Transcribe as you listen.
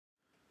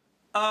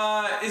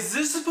Is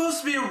this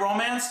supposed to be a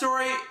romance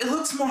story? It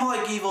looks more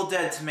like Evil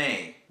Dead to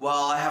me.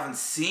 Well, I haven't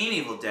seen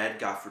Evil Dead,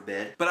 God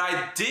forbid. But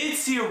I did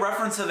see a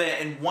reference of it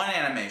in one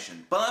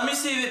animation. But let me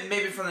save it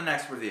maybe for the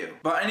next review.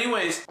 But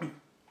anyways,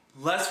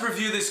 let's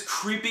review this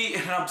creepy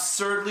and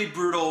absurdly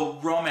brutal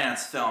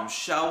romance film,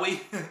 shall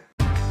we?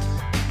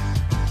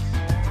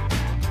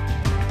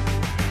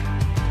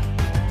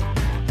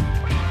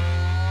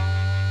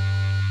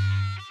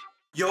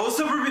 Yo, what's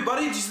up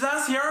everybody,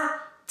 Jesus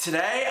here.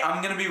 Today,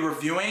 I'm going to be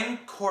reviewing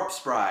Corpse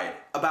Bride,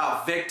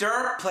 about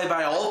Victor, played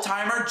by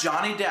old-timer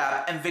Johnny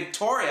Depp, and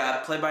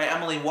Victoria, played by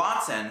Emily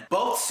Watson,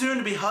 both soon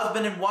to be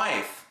husband and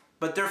wife,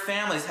 but their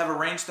families have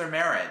arranged their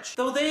marriage.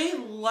 Though they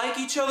like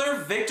each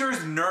other,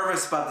 Victor's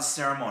nervous about the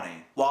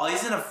ceremony. While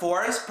he's in a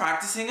forest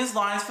practicing his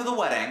lines for the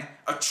wedding,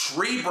 a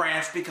tree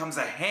branch becomes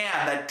a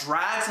hand that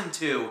drags him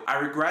to, I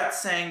regret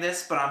saying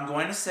this, but I'm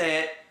going to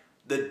say it,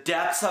 the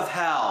depths of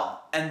hell.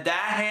 And that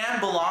hand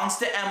belongs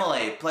to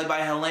Emily, played by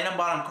Helena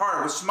Bonham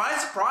Carter, which is my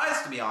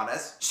surprise, to be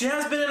honest. She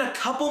has been in a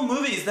couple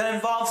movies that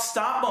involve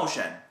stop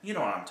motion. You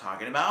know what I'm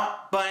talking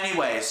about. But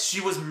anyways,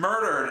 she was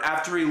murdered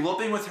after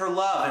eloping with her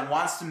love and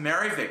wants to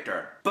marry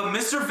Victor. But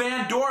Mr.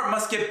 Van Dort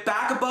must get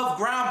back above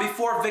ground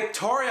before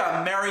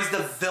Victoria marries the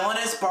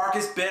villainous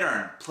Barkis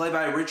Bittern, played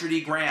by Richard E.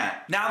 Grant.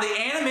 Now,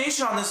 the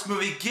animation on this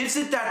movie gives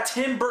it that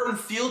Tim Burton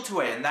feel to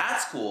it, and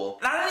that's cool.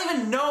 And I didn't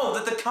even know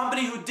that the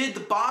company who did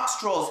the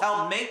BoxTrolls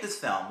helped make this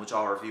film, which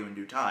I'll review in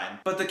due time.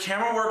 But the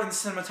camera work and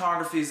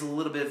cinematography is a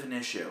little bit of an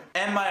issue.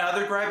 And my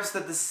other gripe is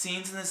that the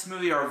scenes in this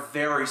movie are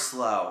very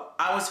slow.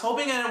 I was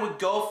hoping that it would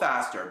go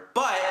faster,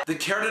 but the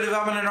character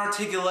development and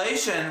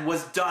articulation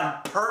was done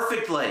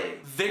perfectly.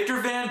 Victor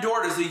Van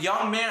Dort is a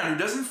young man who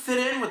doesn't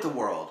fit in with the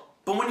world.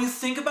 But when you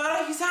think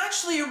about it, he's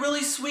actually a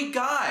really sweet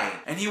guy.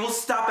 And he will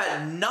stop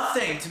at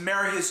nothing to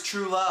marry his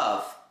true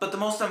love. But the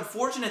most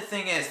unfortunate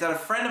thing is that a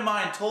friend of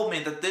mine told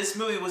me that this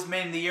movie was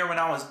made in the year when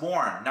I was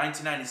born,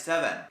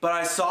 1997. But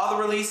I saw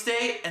the release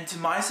date, and to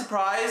my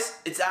surprise,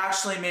 it's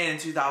actually made in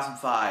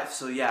 2005.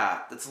 So yeah,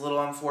 that's a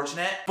little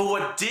unfortunate. But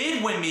what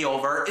did win me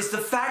over is the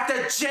fact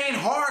that Jane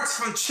Harkes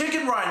from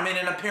Chicken Run made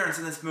an appearance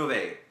in this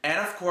movie. And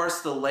of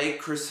course, the late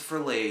Christopher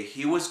Lee.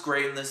 He was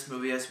great in this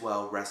movie as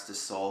well, rest his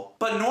soul.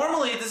 But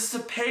normally, this is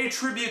a paid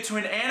tribute to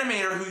an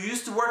animator who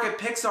used to work at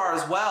Pixar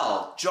as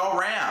well, Joe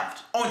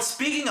Ranft. Oh, and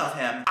speaking of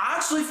him, I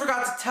actually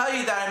forgot to tell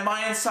you that in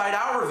my Inside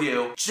Out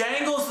review,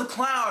 Jangles the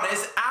Clown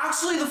is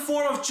actually the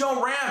form of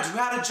Joe Ranft, who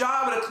had a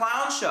job at a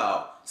clown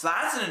show. So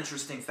that's an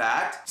interesting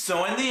fact.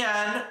 So in the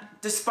end,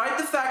 despite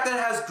the fact that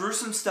it has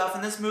gruesome stuff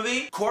in this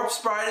movie,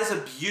 Corpse Bride is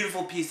a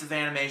beautiful piece of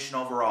animation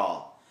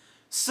overall.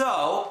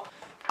 So,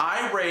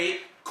 I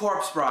rate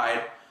Corpse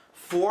Bride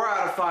 4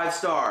 out of 5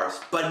 stars,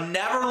 but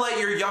never let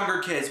your younger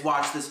kids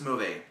watch this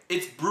movie.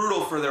 It's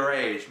brutal for their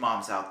age,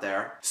 moms out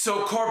there.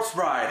 So Corpse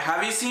Bride,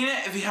 have you seen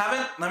it? If you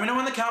haven't, let me know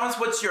in the comments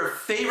what's your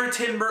favorite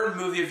Tim Burton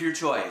movie of your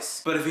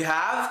choice. But if you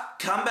have,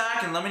 come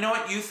back and let me know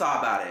what you thought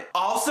about it.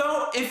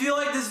 Also, if you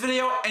like this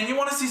video and you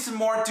want to see some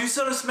more, do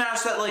so to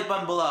smash that like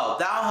button below.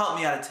 That'll help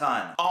me out a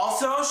ton.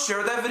 Also,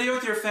 share that video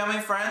with your family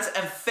and friends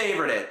and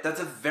favorite it. That's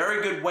a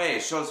very good way to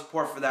show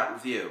support for that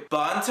review.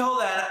 But until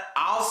then,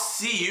 I'll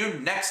see you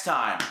next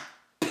time.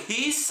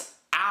 Peace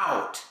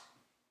out.